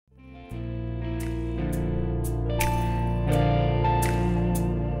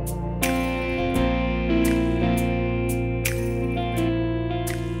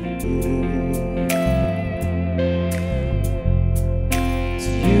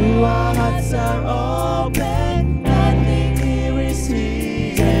hearts are open, nothing here is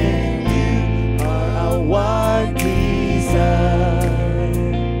hidden. You are our desire.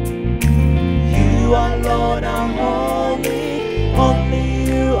 You alone are holy, only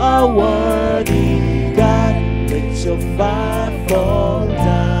you are worthy. God, let your fire fall down.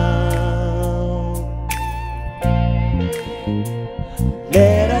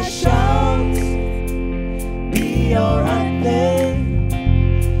 Let us shout, be your anthem,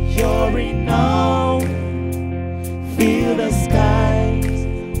 your renown. Fill the skies,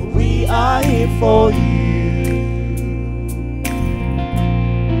 we are here for you.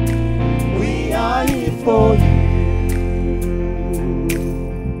 We are here for you.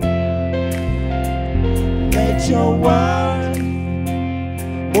 Let your word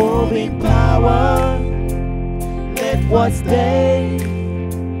move in power. Let what's dead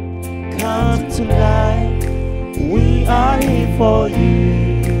come to life. We are here for you.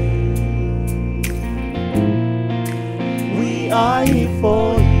 We are here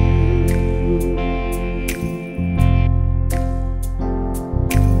for you.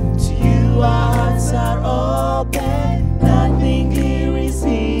 To you our hearts are open, nothing here is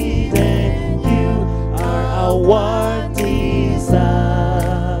hidden. You are our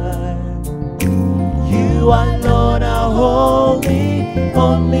desire. You alone are holy,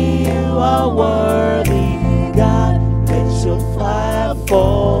 only you are worthy. God, let your fire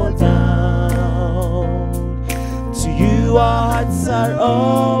fall down. To you our hearts are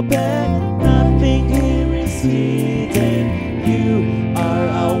open, nothing here is hidden. You are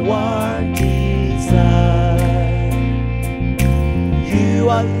our desire. You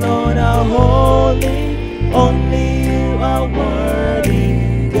alone are holy, only you are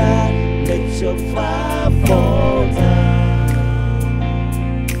worthy. God, let your fire fall down.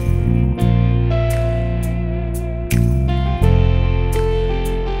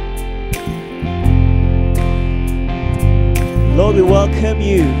 Lord, we welcome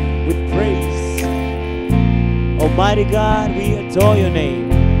you with praise. Almighty God, we adore your name.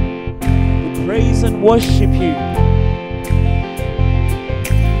 We praise and worship you.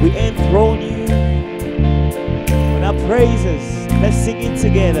 We enthrone you with our praises. Let's sing it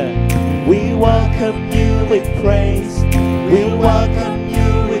together. We welcome you with praise. We welcome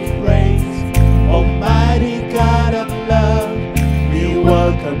you with praise. Almighty God of love, we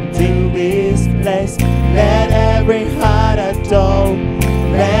welcome to this place. Let every heart adore,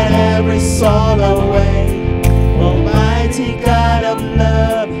 let every soul awake. Almighty God of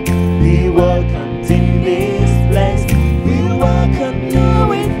love, we welcome to this place. We welcome you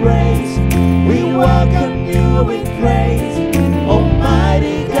with praise. We welcome you with praise.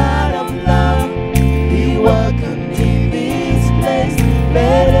 Almighty God of love, we welcome to this place.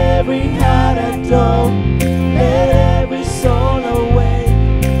 Let every heart adore, let every soul awake.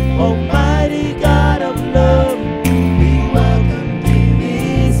 Almighty God of love, we welcome to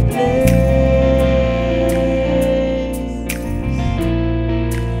this place.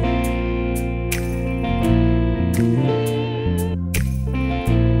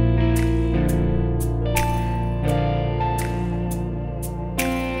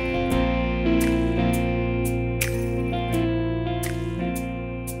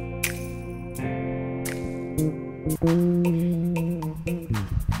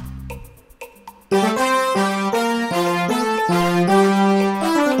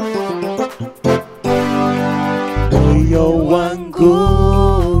 Moyo wangu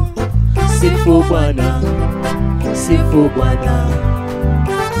sifu Bwana, sifu Bwana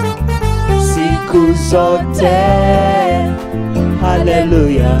siku zote.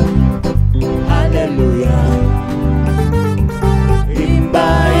 Haleluya, haleluya. Imba,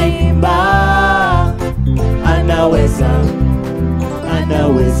 imba, anaweza,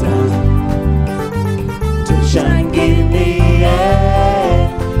 anaweza. Tushangilie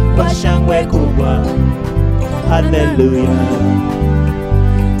kwa shangwe kubwa. Haleluya.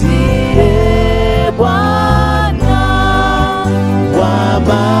 Ndiye Bwana wa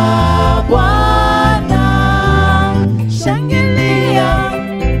mabwana. Shangilia,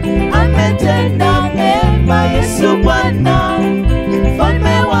 ametenda mema Yesu Bwana.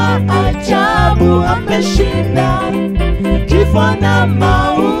 Mfalme wa ajabu ameshinda kifo na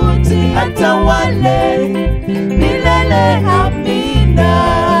mauti, atawale milele. Amina.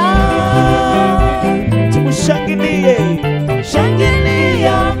 Tumshangilie,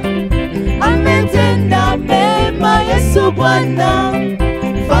 shangilia, ametenda mema Yesu Bwana.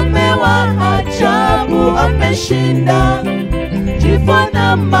 Mfalme wa ajabu ameshinda kifo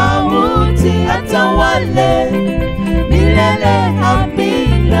na mauti, atawale milele.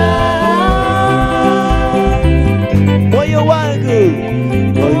 Amina. Moyo wangu,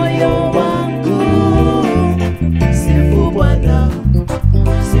 moyo wangu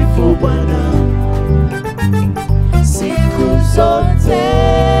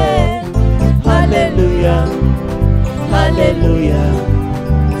Hallelujah.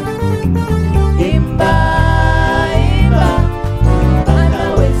 Imba, imba,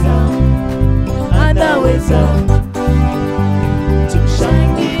 anaweza, anaweza.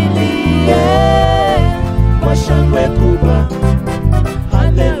 Tumshangilie kwa shangwe kubwa.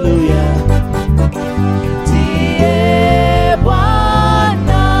 Hallelujah. Tie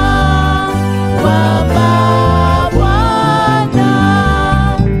Bwana kwamba Bwana,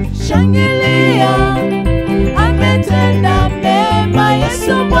 shangilia, ametenda mema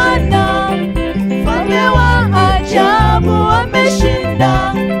Yesu Bwana, mfalme wa ajabu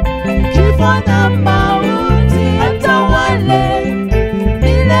ameshinda kifo na mauti, atawale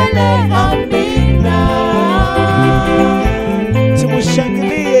milele. Amina.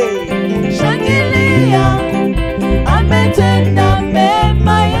 Tumushangilie, shangilia, ametenda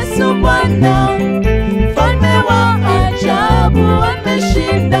mema Yesu Bwana, mfalme wa ajabu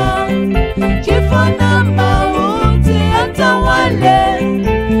ameshinda kifo na mauti, atawale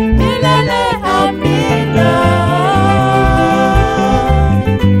milele. Amina.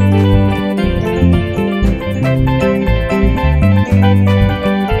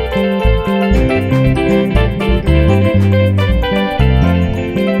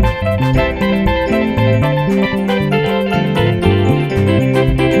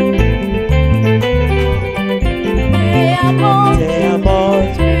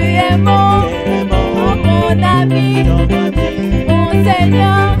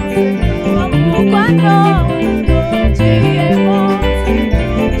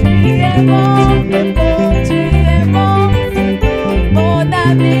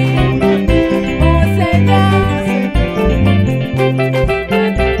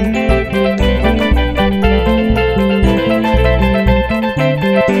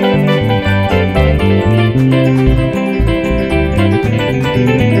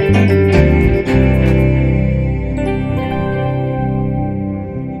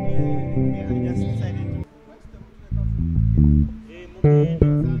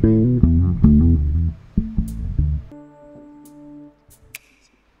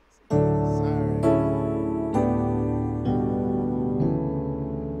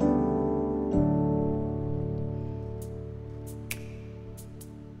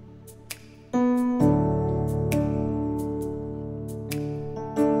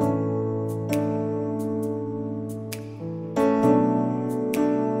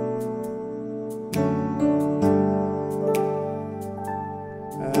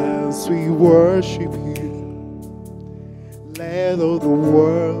 As we worship you, let all the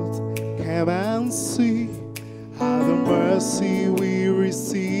world come and see how the mercy we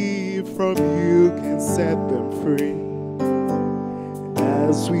receive from you can set them free.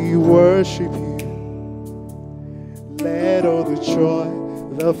 As we worship you, let all the joy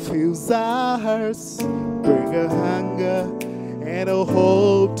that fills our hearts bring a hunger and a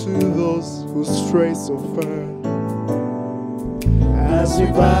hope to those who stray so far. As we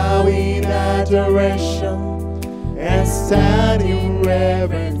bow in adoration and stand in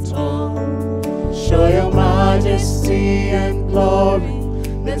reverent awe, show your majesty and glory,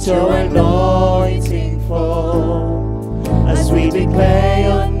 let your anointing fall. As we declare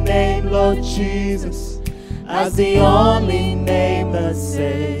your name, Lord Jesus, as the only name that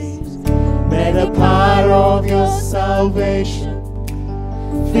saves, may the power of your salvation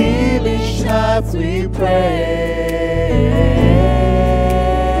fill each heart, we pray.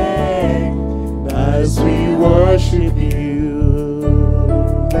 As we worship you,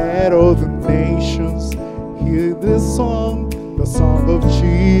 let all the nations hear this song, the song of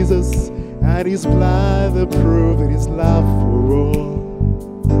Jesus and his blood that proved his love for all.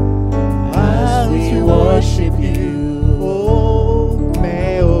 As we worship you, oh,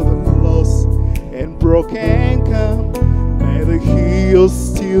 may all the lost and broken come, may the healed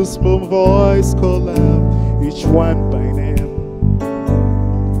still small voice call out each one by name.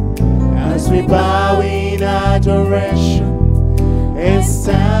 as we bow in adoration and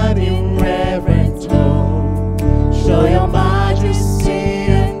stand in reverent awe, show your majesty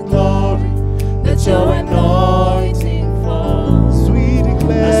and glory, let your anointing fall. As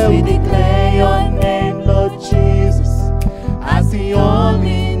we declare your name, Lord Jesus, as the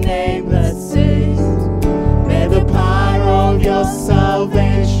only name that saves, may the power of your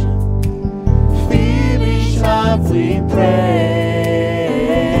salvation fill each heart, we pray.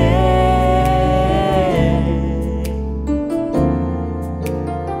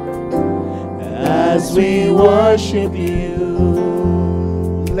 As we worship you,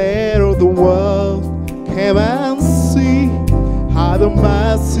 let all the world come and see how the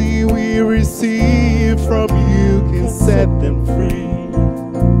mercy we receive from you can set them free.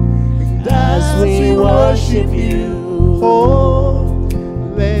 as we worship you, Oh,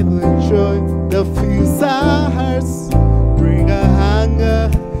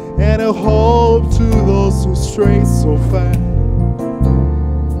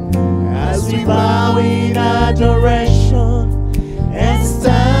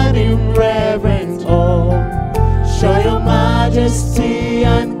 majesty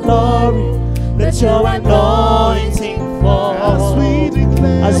and glory. Let your anointing fall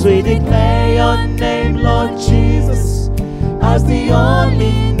as we declare your name, Lord Jesus, as the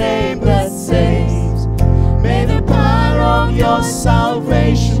only name that saves. May the power of your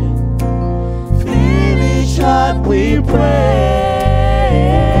salvation fill each heart, we pray,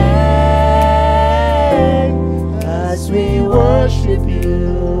 as we worship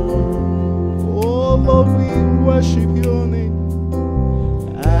you. Oh Lord, we worship your name.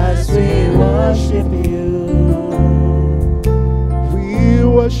 As we worship you. We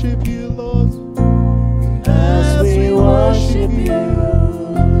worship you, Lord. As we worship you.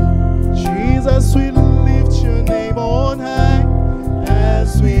 Jesus, we lift your name on high.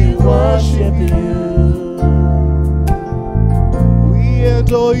 As we worship you. We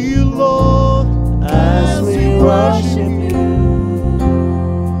adore you, Lord. As we worship you.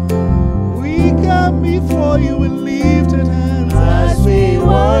 We come before you with lifted hands. As we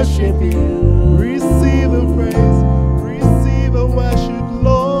worship you. Receive the praise, receive the worship,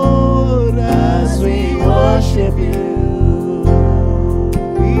 Lord. As we worship you.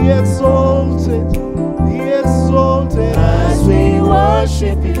 Be exalted, as we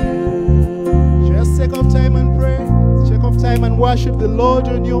worship you. Just take off time and pray. Take off time and worship the Lord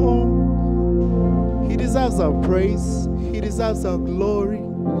on your own. He deserves our praise. He deserves our glory.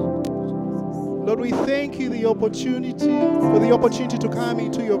 Lord, we thank you for the opportunity to come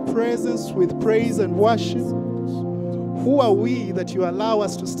into your presence with praise and worship. Who are we that you allow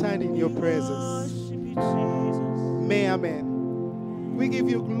us to stand in your presence? May, amen. We give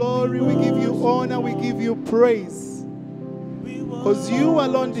you glory, we give you honor, we give you praise. Because you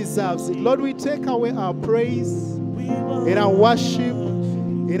alone deserves it. Lord, we take away our praise in our worship,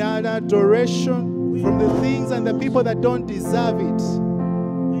 in our adoration from the things and the people that don't deserve it,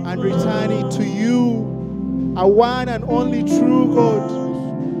 and return it to you, our one and only true God.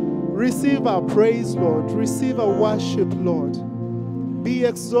 Receive our praise, Lord. Receive our worship, Lord. Be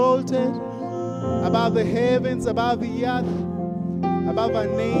exalted above the heavens, above the earth, above our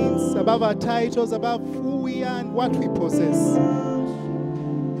names, above our titles, above who we are and what we possess.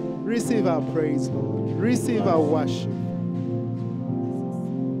 Receive our praise, Lord. Receive our worship.